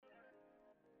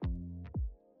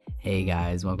Hey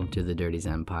guys, welcome to the Dirty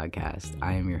Zen podcast.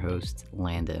 I am your host,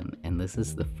 Landon, and this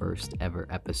is the first ever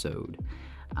episode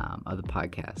of the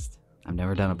podcast. I've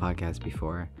never done a podcast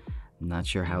before. I'm not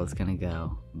sure how it's going to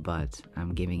go, but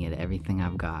I'm giving it everything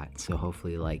I've got, so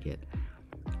hopefully you like it.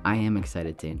 I am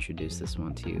excited to introduce this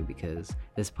one to you because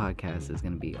this podcast is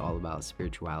going to be all about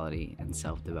spirituality and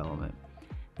self-development,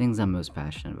 things I'm most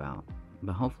passionate about,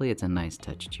 but hopefully it's a nice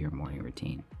touch to your morning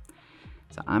routine.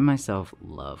 So I myself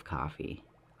love coffee.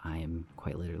 I am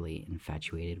quite literally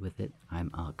infatuated with it.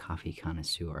 I'm a coffee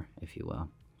connoisseur, if you will.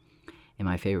 And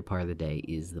my favorite part of the day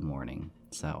is the morning.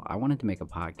 So I wanted to make a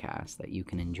podcast that you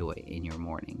can enjoy in your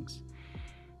mornings.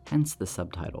 Hence the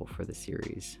subtitle for the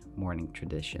series, Morning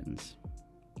Traditions.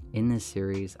 In this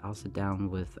series, I'll sit down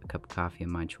with a cup of coffee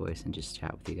of my choice and just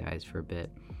chat with you guys for a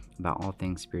bit about all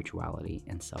things spirituality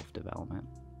and self-development.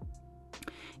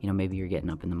 You know, maybe you're getting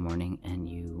up in the morning and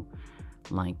you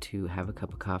like to have a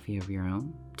cup of coffee of your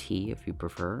own, tea if you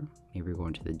prefer. Maybe you're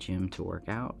going to the gym to work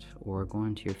out or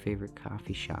going to your favorite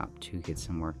coffee shop to get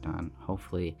some work done.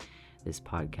 Hopefully this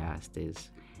podcast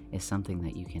is something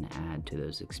that you can add to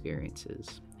those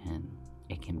experiences, and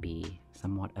it can be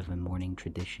somewhat of a morning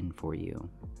tradition for you.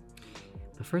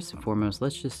 But first and foremost,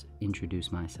 let's just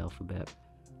introduce myself a bit.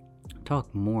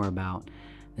 Talk more about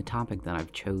the topic that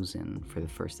I've chosen for the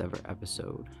first ever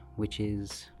episode, which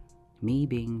is me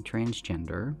being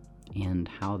transgender and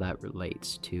how that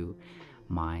relates to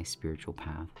my spiritual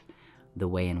path, the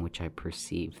way in which I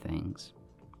perceive things.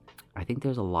 I think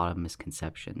there's a lot of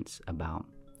misconceptions about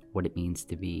what it means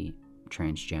to be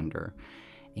transgender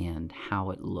and how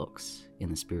it looks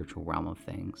in the spiritual realm of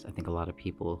things. I think a lot of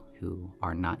people who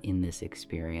are not in this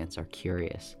experience are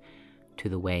curious to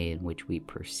the way in which we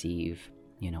perceive,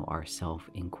 our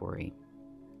self-inquiry.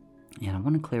 And I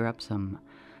want to clear up some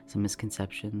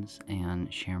misconceptions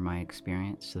and share my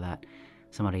experience so that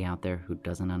somebody out there who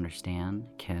doesn't understand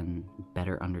can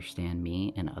better understand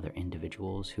me and other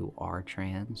individuals who are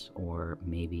trans, or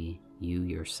maybe you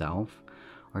yourself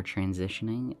are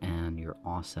transitioning and you're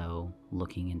also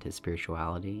looking into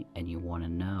spirituality and you want to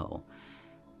know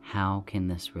how can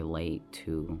this relate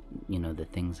to, the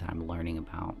things that I'm learning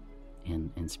about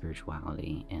in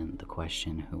spirituality and the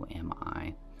question, who am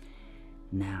I?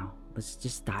 Now, let's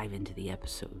just dive into the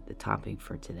episode, the topic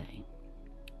for today.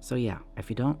 So yeah, if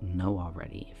you don't know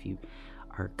already, if you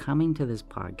are coming to this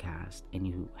podcast and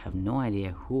you have no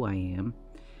idea who I am,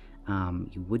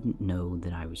 you wouldn't know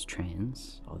that I was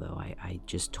trans, although I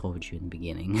just told you in the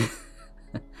beginning.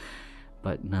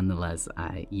 But nonetheless,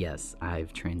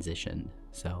 I've transitioned.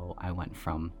 So I went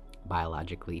from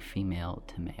biologically female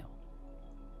to male.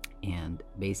 And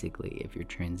basically, if you're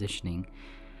transitioning,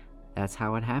 that's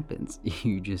how it happens.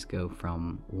 You just go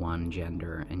from one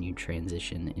gender and you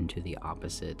transition into the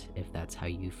opposite if that's how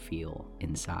you feel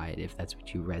inside, if that's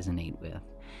what you resonate with.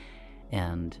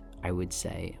 And I would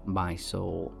say my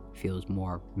soul feels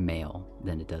more male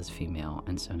than it does female,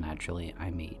 and so naturally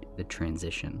I made the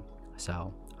transition.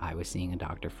 So I was seeing a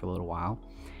doctor for a little while.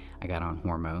 I got on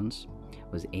hormones,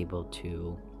 was able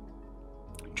to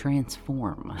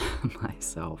transform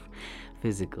myself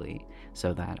physically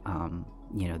so that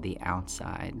the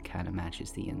outside kind of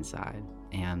matches the inside.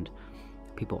 And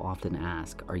people often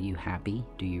ask, are you happy?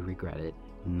 Do you regret it?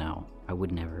 No, I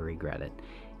would never regret it.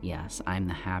 Yes, I'm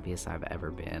the happiest I've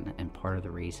ever been, and part of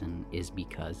the reason is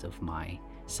because of my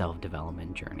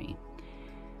self-development journey.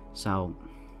 So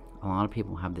a lot of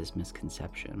people have this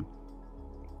misconception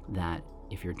that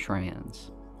if you're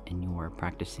trans and you're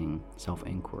practicing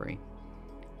self-inquiry,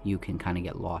 you can kind of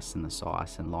get lost in the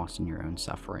sauce and lost in your own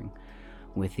suffering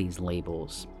with these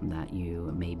labels that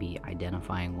you may be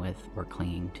identifying with or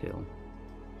clinging to.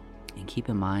 And keep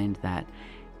in mind that,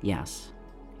 yes,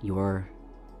 your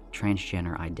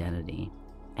transgender identity,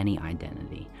 any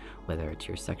identity, whether it's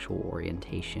your sexual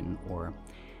orientation or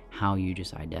how you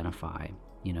just identify,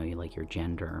 you like your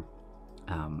gender,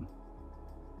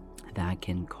 that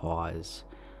can cause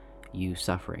you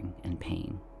suffering and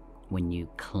pain when you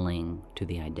cling to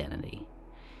the identity.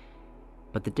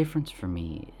 But the difference for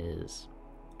me is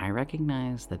I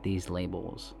recognize that these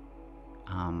labels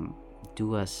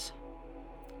do us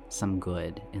some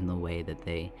good in the way that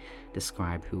they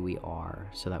describe who we are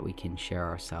so that we can share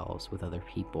ourselves with other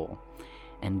people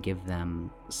and give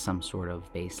them some sort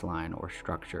of baseline or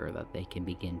structure that they can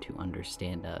begin to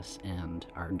understand us and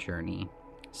our journey,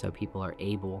 so people are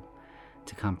able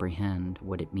to comprehend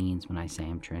what it means when I say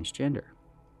I'm transgender.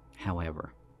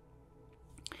 However,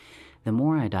 the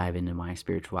more I dive into my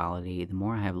spirituality, the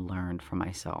more I have learned for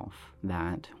myself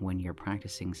that when you're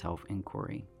practicing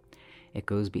self-inquiry, it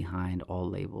goes behind all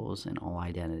labels and all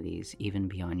identities, even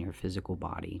beyond your physical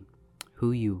body,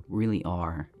 who you really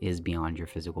are is beyond your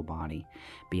physical body,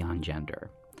 beyond gender.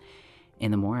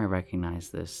 And the more I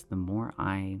recognized this, the more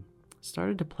I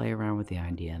started to play around with the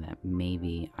idea that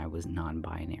maybe I was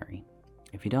non-binary.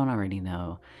 If you don't already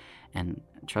know, and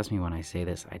trust me when I say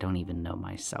this, I don't even know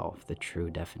myself the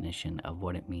true definition of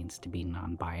what it means to be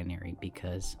non-binary,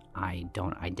 because I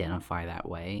don't identify that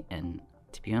way. And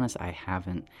to be honest, I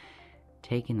haven't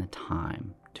taken the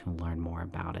time to learn more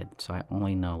about it. So I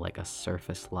only know like a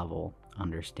surface level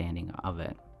understanding of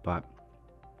it. But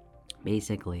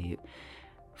basically,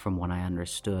 from what I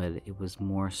understood, it was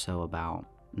more so about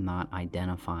not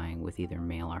identifying with either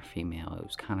male or female. It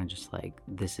was kind of just like,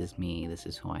 this is me, this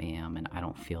is who I am, and I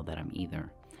don't feel that I'm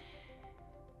either.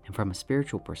 And from a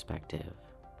spiritual perspective,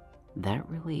 that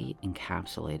really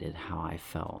encapsulated how I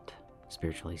felt,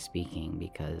 spiritually speaking,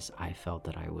 because I felt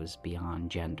that I was beyond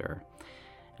gender.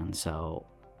 And so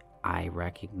I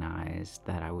recognized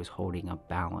that I was holding a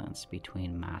balance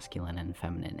between masculine and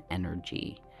feminine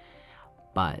energy,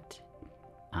 but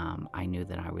I knew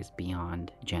that I was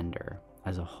beyond gender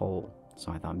as a whole.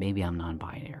 So I thought, maybe I'm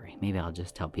non-binary. Maybe I'll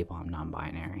just tell people I'm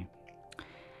non-binary.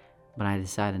 But I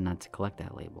decided not to collect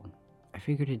that label. I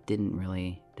figured it didn't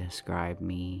really describe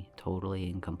me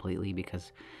totally and completely,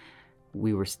 because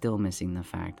we were still missing the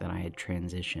fact that I had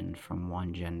transitioned from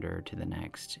one gender to the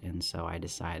next. And so I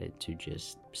decided to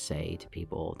just say to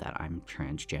people that I'm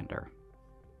transgender.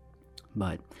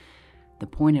 But the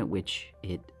point at which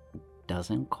it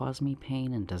doesn't cause me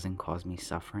pain and doesn't cause me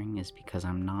suffering is because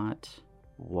I'm not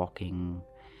walking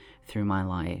through my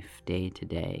life day to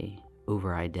day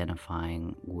over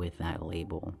identifying with that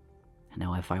label.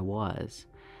 Now, if I was,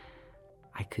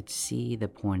 I could see the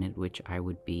point at which I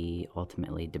would be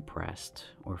ultimately depressed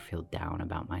or feel down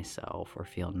about myself or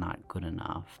feel not good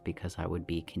enough, because I would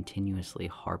be continuously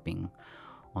harping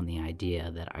on the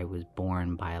idea that I was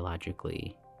born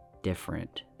biologically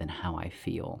different than how I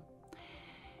feel.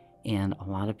 And a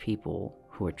lot of people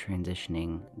who are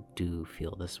transitioning do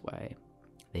feel this way.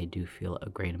 They do feel a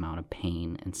great amount of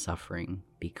pain and suffering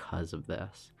because of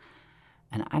this.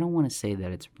 And I don't want to say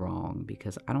that it's wrong,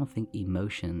 because I don't think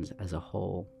emotions as a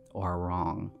whole are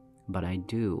wrong. But I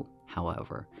do,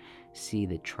 however, see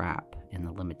the trap and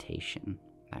the limitation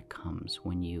that comes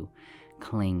when you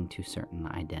cling to certain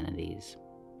identities.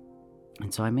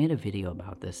 And so I made a video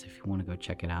about this if you want to go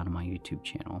check it out on my YouTube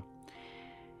channel.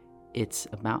 It's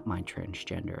about my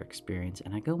transgender experience,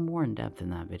 and I go more in depth in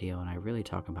that video, and I really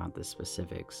talk about the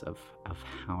specifics of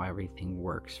how everything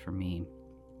works for me,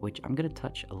 which I'm going to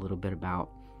touch a little bit about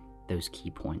those key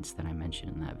points that I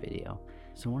mentioned in that video.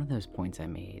 So one of those points I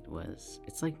made was,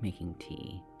 it's like making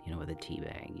tea, with a tea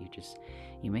bag.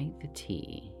 You make the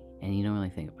tea, and you don't really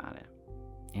think about it.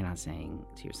 You're not saying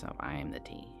to yourself, I am the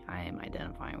tea. I am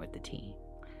identifying with the tea.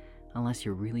 Unless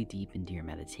you're really deep into your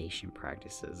meditation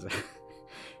practices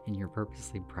and you're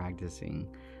purposely practicing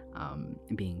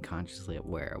being consciously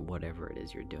aware of whatever it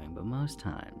is you're doing. But most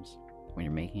times, when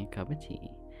you're making a cup of tea,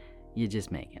 you're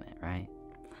just making it, right?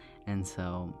 And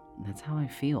so that's how I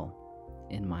feel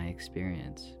in my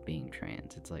experience being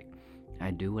trans. It's like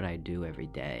I do what I do every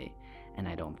day, and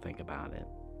I don't think about it.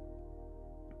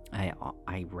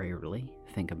 I rarely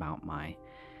think about my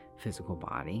physical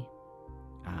body.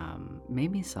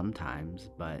 Maybe sometimes,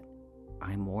 but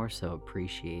I more so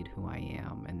appreciate who I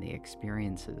am and the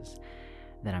experiences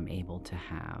that I'm able to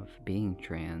have being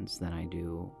trans than I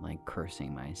do like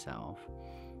cursing myself.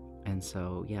 And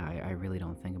so, yeah, I really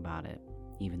don't think about it,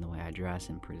 even the way I dress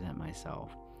and present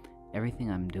myself.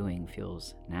 Everything I'm doing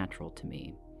feels natural to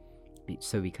me.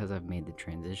 So because I've made the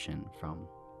transition from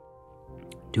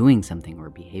doing something or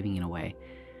behaving in a way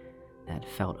that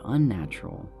felt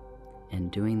unnatural and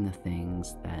doing the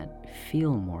things that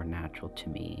feel more natural to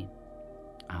me,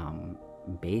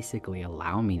 basically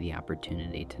allow me the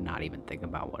opportunity to not even think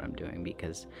about what I'm doing.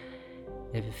 Because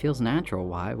if it feels natural,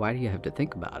 why do you have to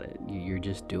think about it? You're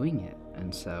just doing it.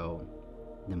 And so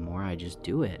the more I just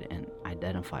do it and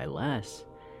identify less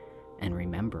and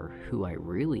remember who I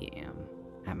really am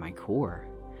at my core,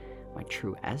 my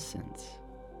true essence,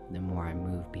 the more I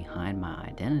move behind my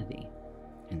identity.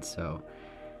 And so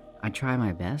I try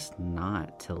my best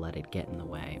not to let it get in the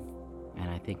way, and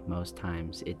I think most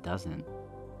times it doesn't.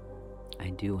 I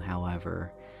do,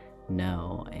 however,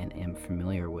 know and am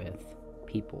familiar with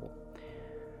people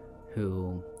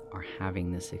who are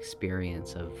having this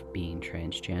experience of being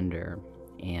transgender,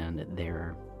 and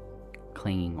they're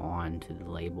clinging on to the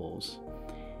labels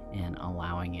and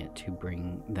allowing it to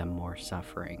bring them more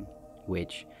suffering,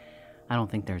 which I don't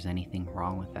think there's anything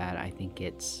wrong with that. I think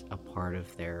it's a part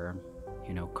of their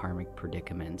karmic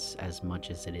predicaments as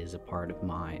much as it is a part of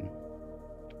mine.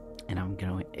 And I'm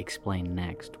going to explain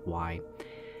next why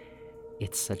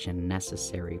it's such a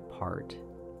necessary part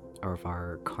of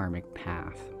our karmic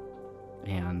path.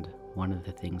 And one of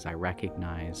the things I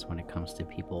recognize when it comes to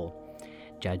people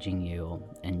judging you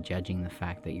and judging the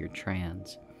fact that you're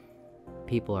trans,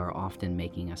 people are often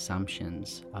making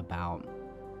assumptions about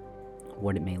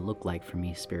what it may look like for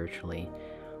me spiritually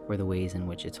or the ways in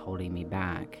which it's holding me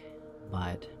back.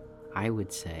 But I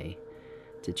would say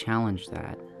to challenge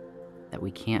that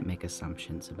we can't make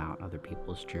assumptions about other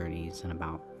people's journeys and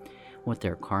about what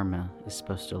their karma is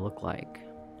supposed to look like,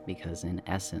 because in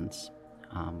essence,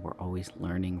 we're always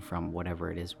learning from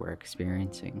whatever it is we're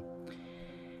experiencing.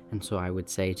 And so I would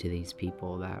say to these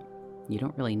people that you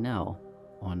don't really know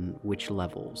on which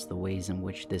levels, the ways in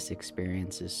which this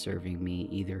experience is serving me,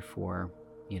 either for,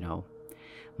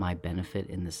 my benefit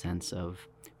in the sense of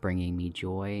bringing me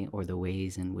joy, or the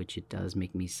ways in which it does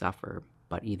make me suffer.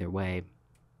 But either way,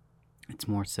 it's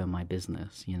more so my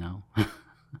business,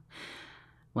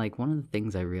 Like, one of the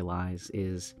things I realize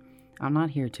is I'm not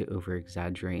here to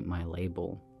over-exaggerate my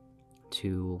label,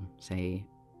 to say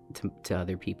to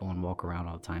other people and walk around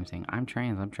all the time saying, I'm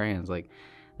trans. Like,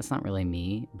 that's not really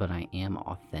me, but I am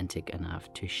authentic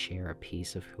enough to share a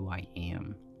piece of who I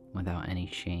am without any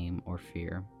shame or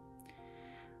fear.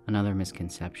 Another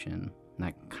misconception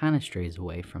that kind of strays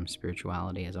away from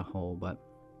spirituality as a whole, but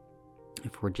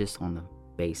if we're just on the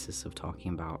basis of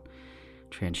talking about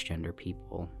transgender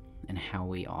people and how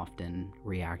we often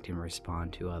react and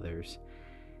respond to others,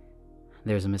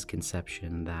 there's a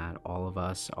misconception that all of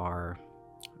us are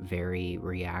very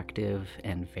reactive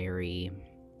and very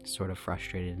sort of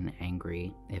frustrated and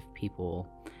angry if people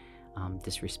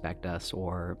disrespect us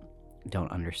or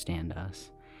don't understand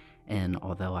us. And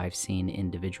although I've seen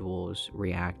individuals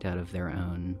react out of their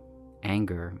own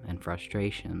anger and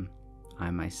frustration, I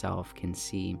myself can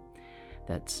see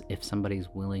that if somebody's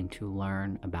willing to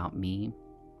learn about me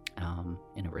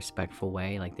in a respectful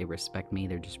way, like they respect me,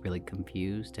 they're just really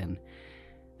confused and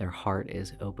their heart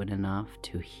is open enough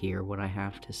to hear what I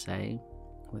have to say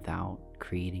without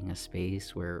creating a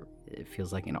space where it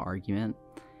feels like an argument,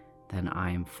 then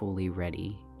I am fully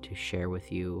ready to share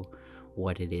with you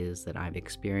what it is that I've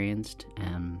experienced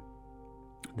and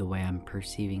the way I'm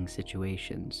perceiving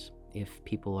situations, if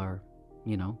people are,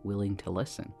 willing to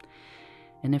listen.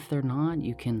 And if they're not,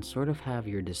 you can sort of have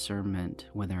your discernment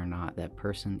whether or not that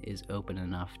person is open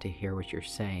enough to hear what you're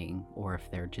saying, or if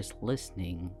they're just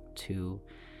listening to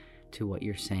what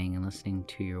you're saying and listening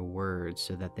to your words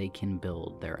so that they can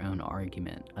build their own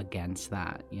argument against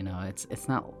that. It's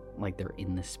not like they're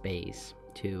in the space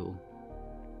to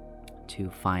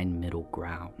find middle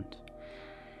ground.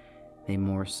 They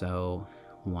more so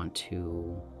want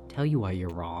to tell you why you're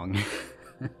wrong.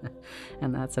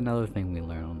 And that's another thing we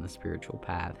learn on the spiritual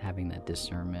path, having that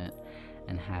discernment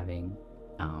and having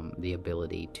the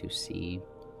ability to see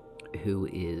who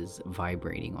is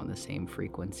vibrating on the same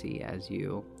frequency as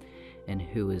you and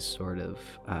who is sort of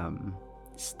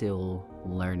still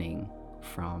learning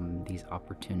from these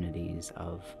opportunities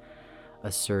of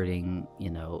asserting,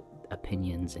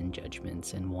 opinions and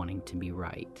judgments and wanting to be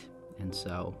right. And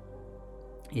so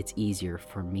it's easier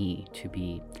for me to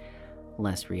be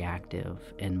less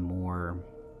reactive and more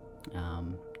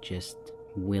just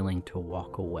willing to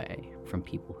walk away from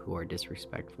people who are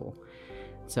disrespectful.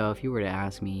 So if you were to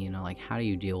ask me, like, how do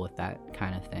you deal with that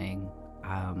kind of thing?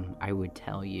 I would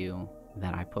tell you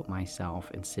that I put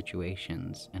myself in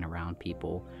situations and around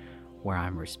people where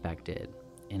I'm respected.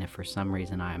 And if for some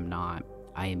reason I am not,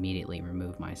 I immediately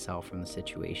remove myself from the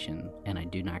situation and I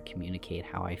do not communicate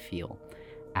how I feel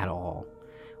at all,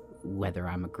 whether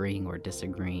I'm agreeing or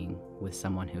disagreeing with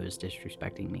someone who is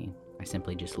disrespecting me. I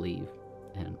simply just leave,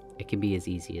 and it can be as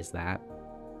easy as that.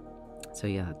 So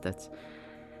yeah, that's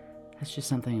just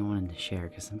something I wanted to share,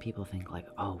 because some people think like,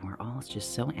 oh, we're all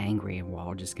just so angry and we're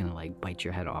all just gonna like bite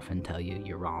your head off and tell you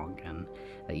you're wrong and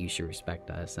that you should respect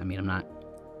us. I mean, I'm not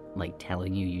like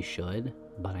telling you should,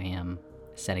 but I am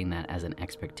setting that as an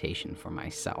expectation for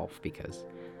myself, because,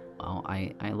 well,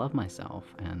 I love myself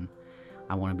and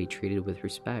I want to be treated with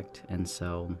respect. And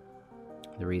so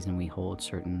the reason we hold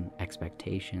certain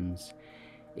expectations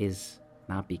is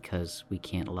not because we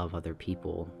can't love other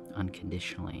people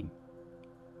unconditionally,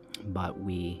 but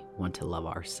we want to love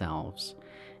ourselves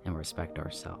and respect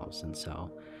ourselves. And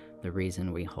so the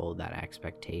reason we hold that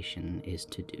expectation is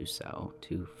to do so,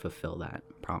 to fulfill that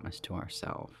promise to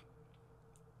ourselves.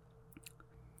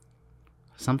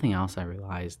 Something else I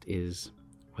realized is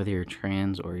whether you're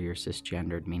trans or you're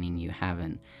cisgendered, meaning you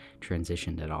haven't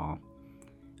transitioned at all,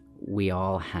 we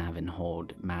all have and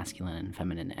hold masculine and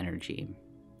feminine energy.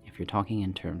 If you're talking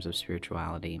in terms of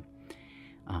spirituality,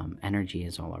 Energy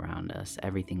is all around us.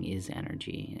 Everything is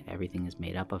energy. Everything is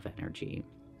made up of energy.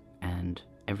 And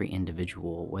every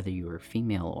individual, whether you are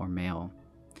female or male,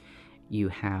 you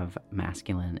have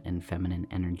masculine and feminine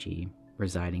energy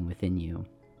residing within you.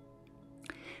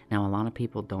 Now, a lot of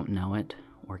people don't know it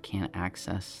or can't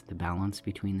access the balance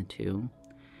between the two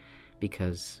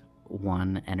because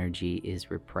one energy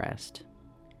is repressed.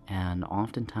 And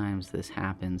oftentimes this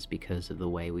happens because of the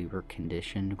way we were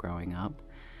conditioned growing up,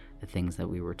 the things that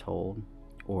we were told,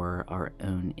 or our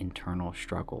own internal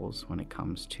struggles when it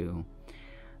comes to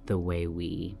the way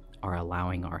we are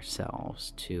allowing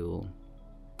ourselves to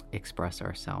express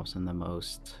ourselves in the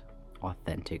most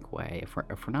authentic way. If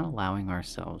we're not allowing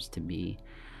ourselves to be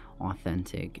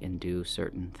authentic and do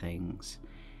certain things,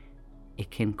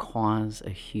 it can cause a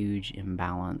huge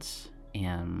imbalance,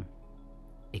 and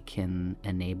it can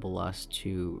enable us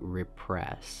to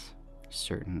repress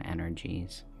certain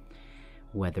energies,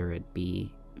 whether it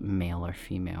be male or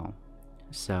female.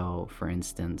 So, for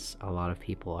instance, a lot of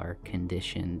people are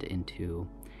conditioned into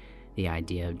the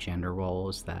idea of gender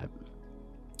roles that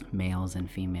males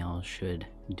and females should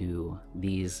do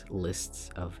these lists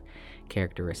of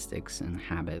characteristics and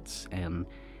habits, and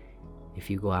if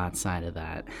you go outside of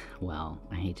that, well,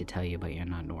 I hate to tell you, but you're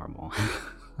not normal.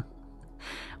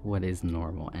 What is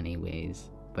normal anyways?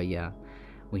 But yeah,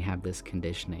 we have this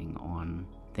conditioning on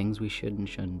things we should and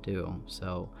shouldn't do.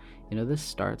 So, this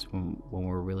starts when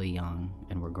we're really young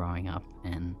and we're growing up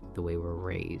and the way we're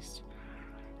raised.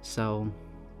 So,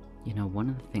 one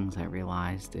of the things I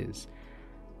realized is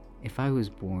if I was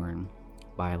born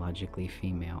biologically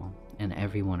female and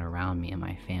everyone around me and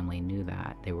my family knew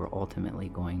that, they were ultimately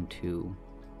going to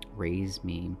raise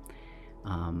me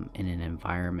in an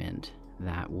environment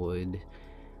that would,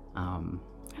 I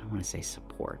don't want to say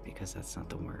support because that's not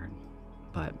the word,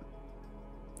 but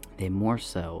they more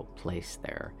so place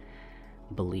their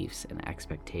beliefs and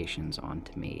expectations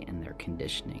onto me and their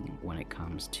conditioning when it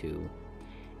comes to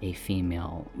a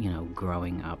female,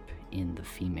 growing up in the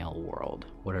female world.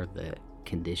 What are the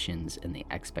conditions and the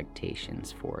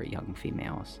expectations for young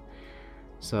females?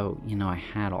 So, I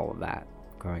had all of that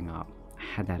growing up. I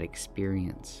had that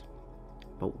experience.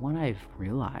 But what I've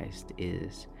realized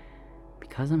is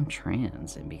because I'm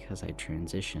trans and because I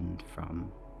transitioned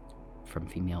from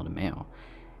female to male,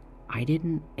 I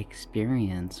didn't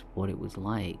experience what it was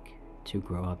like to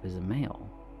grow up as a male.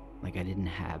 Like, I didn't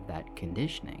have that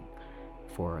conditioning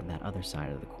for that other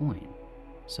side of the coin.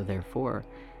 So therefore,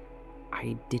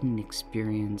 I didn't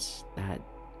experience that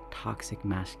toxic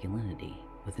masculinity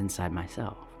within inside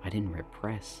myself. I didn't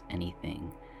repress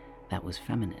anything that was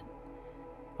feminine.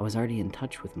 I was already in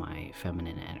touch with my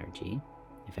feminine energy,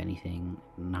 if anything,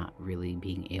 not really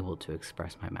being able to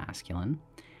express my masculine.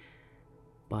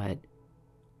 But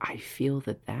I feel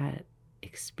that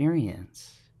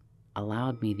experience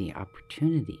allowed me the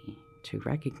opportunity to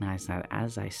recognize that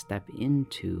as I step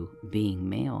into being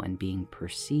male and being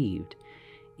perceived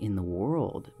in the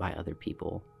world by other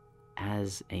people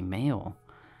as a male,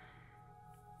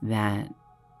 that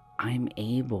I'm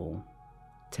able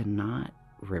to not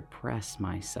repress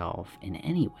myself in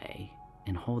any way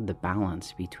and hold the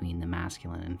balance between the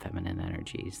masculine and feminine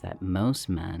energies that most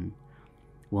men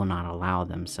will not allow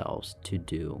themselves to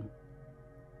do.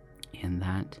 And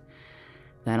that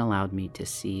allowed me to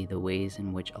see the ways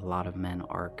in which a lot of men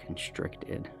are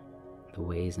constricted, the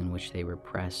ways in which they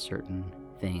repress certain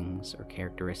things or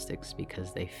characteristics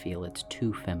because they feel it's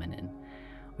too feminine,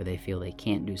 or they feel they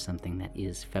can't do something that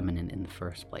is feminine in the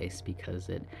first place because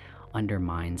it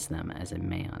undermines them as a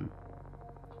man.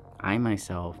 I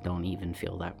myself don't even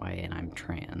feel that way, and I'm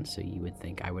trans, so you would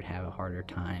think I would have a harder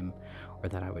time or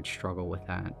that I would struggle with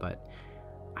that, but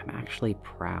I'm actually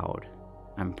proud.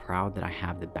 I'm proud that I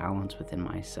have the balance within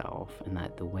myself and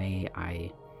that the way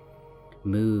I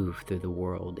move through the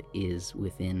world is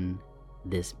within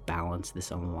this balance,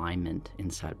 this alignment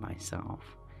inside myself.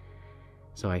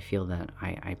 So I feel that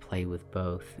I play with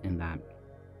both, and that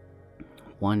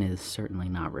one is certainly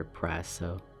not repressed.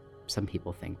 So some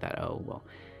people think that, oh, well,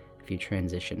 if you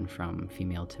transition from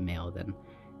female to male, then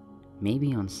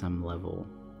maybe on some level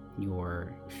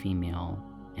your female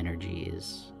energy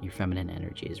is, your feminine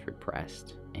energy is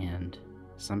repressed. And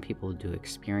some people do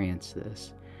experience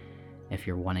this if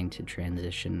you're wanting to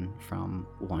transition from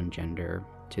one gender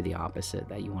to the opposite,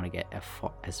 that you want to get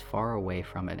as far away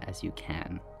from it as you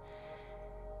can.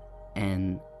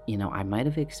 And, I might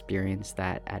have experienced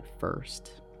that at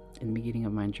first in the beginning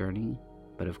of my journey,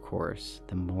 but of course,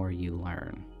 the more you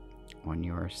learn on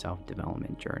your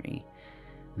self-development journey,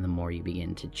 and the more you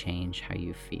begin to change how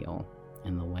you feel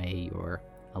and the way you're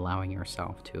allowing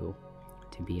yourself to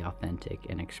to be authentic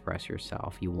and express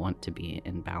yourself. You want to be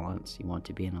in balance. You want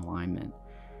to be in alignment.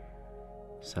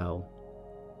 So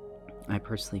I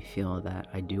personally feel that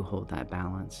I do hold that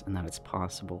balance, and that it's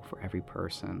possible for every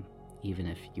person, even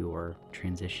if you're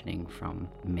transitioning from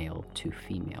male to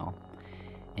female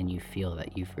and you feel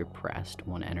that you've repressed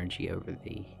one energy over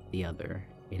the other.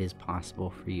 It is possible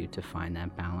for you to find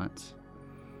that balance.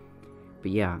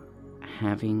 But yeah,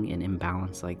 having an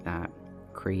imbalance like that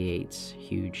creates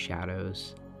huge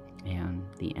shadows, and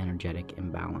the energetic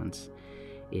imbalance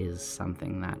is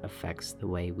something that affects the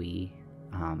way we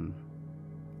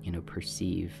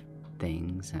perceive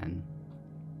things and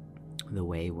the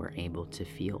way we're able to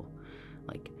feel.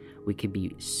 Like, we could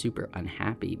be super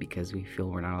unhappy because we feel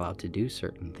we're not allowed to do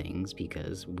certain things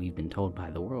because we've been told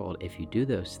by the world, if you do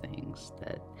those things,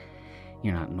 that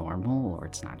you're not normal or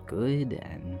it's not good,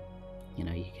 and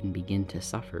you can begin to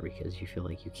suffer because you feel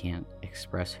like you can't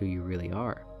express who you really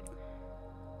are.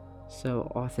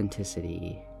 So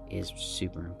authenticity is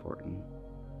super important.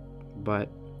 But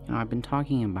I've been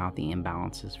talking about the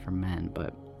imbalances for men,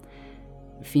 but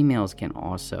females can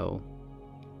also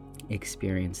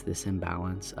experience this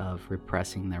imbalance of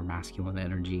repressing their masculine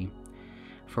energy.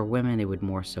 For women, it would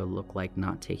more so look like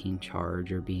not taking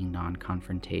charge or being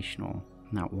non-confrontational,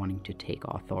 not wanting to take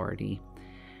authority,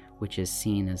 which is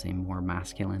seen as a more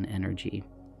masculine energy.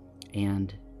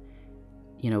 And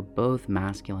both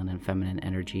masculine and feminine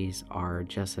energies are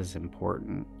just as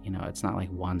important. It's not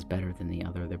like one's better than the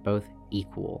other. They're both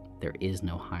equal. There is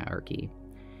no hierarchy.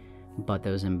 But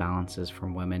those imbalances for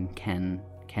women can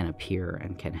appear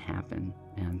and can happen.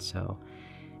 And so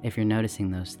if you're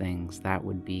noticing those things, that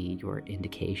would be your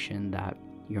indication that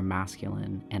your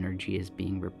masculine energy is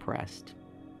being repressed.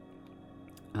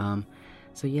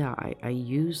 So yeah, I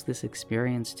use this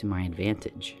experience to my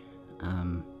advantage.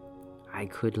 I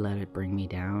could let it bring me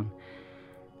down.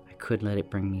 I could let it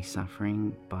bring me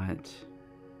suffering, but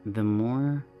the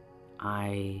more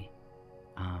I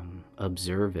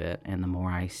observe it and the more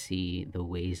I see the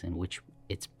ways in which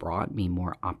it's brought me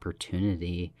more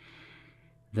opportunity,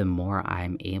 the more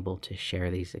I'm able to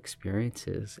share these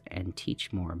experiences and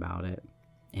teach more about it.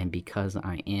 And because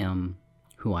I am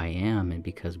who I am, and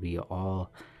because we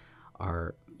all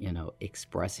are,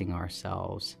 expressing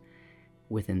ourselves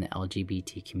within the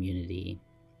LGBT community,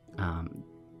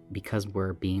 because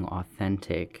we're being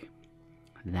authentic,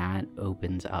 that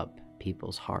opens up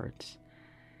people's hearts.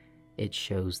 It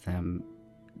shows them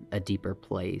a deeper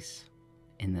place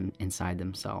inside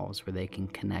themselves where they can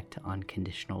connect to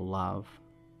unconditional love,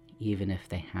 even if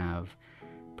they have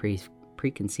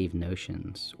preconceived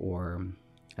notions or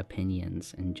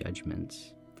opinions and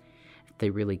judgments. If they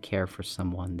really care for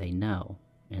someone they know,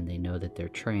 and they know that they're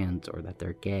trans or that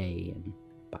they're gay and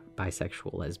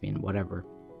bisexual, lesbian, whatever,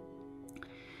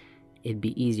 it'd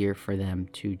be easier for them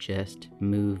to just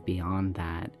move beyond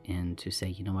that and to say,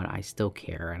 you know what, I still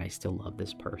care and I still love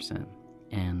this person.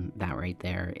 And that right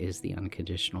there is the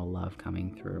unconditional love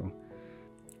coming through.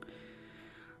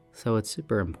 So it's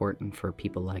super important for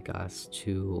people like us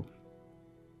to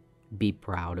be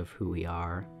proud of who we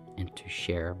are and to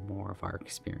share more of our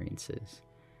experiences.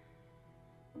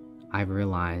 I've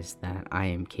realized that I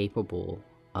am capable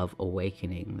of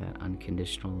awakening that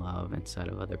unconditional love inside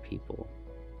of other people.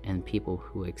 And people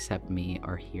who accept me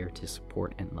are here to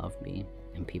support and love me,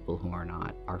 and people who are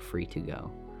not are free to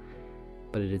go.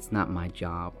 But it is not my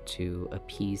job to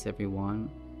appease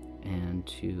everyone and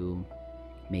to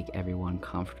make everyone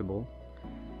comfortable.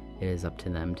 It is up to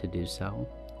them to do so.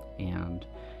 And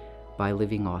by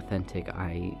living authentic,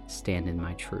 I stand in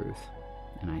my truth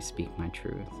and I speak my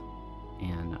truth.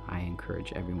 And I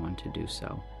encourage everyone to do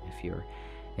so if you're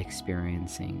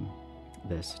experiencing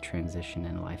this transition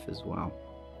in life as well.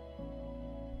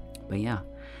 But yeah,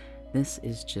 this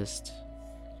is just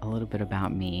a little bit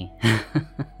about me.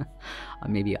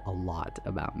 Maybe a lot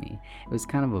about me. It was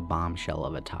kind of a bombshell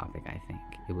of a topic, I think.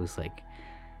 It was like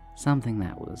something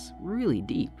that was really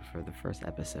deep for the first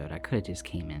episode. I could have just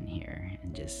came in here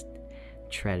and just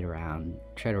tread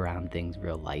around things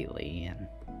real lightly and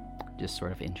just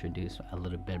sort of introduce a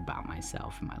little bit about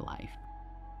myself and my life.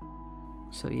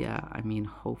 So yeah,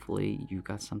 hopefully you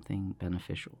got something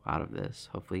beneficial out of this.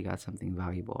 Hopefully you got something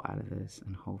valuable out of this,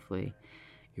 and hopefully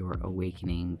you're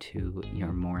awakening to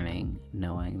your morning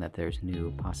knowing that there's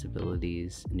new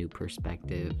possibilities, new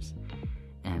perspectives,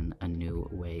 and a new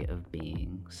way of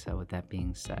being. So with that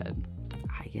being said,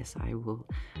 I guess I will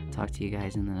talk to you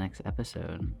guys in the next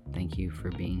episode. Thank you for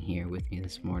being here with me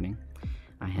this morning.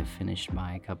 I have finished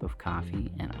my cup of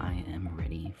coffee and I am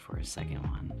ready for a second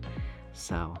one.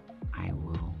 So I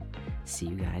will see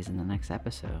you guys in the next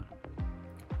episode.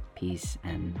 Peace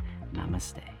and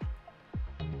namaste.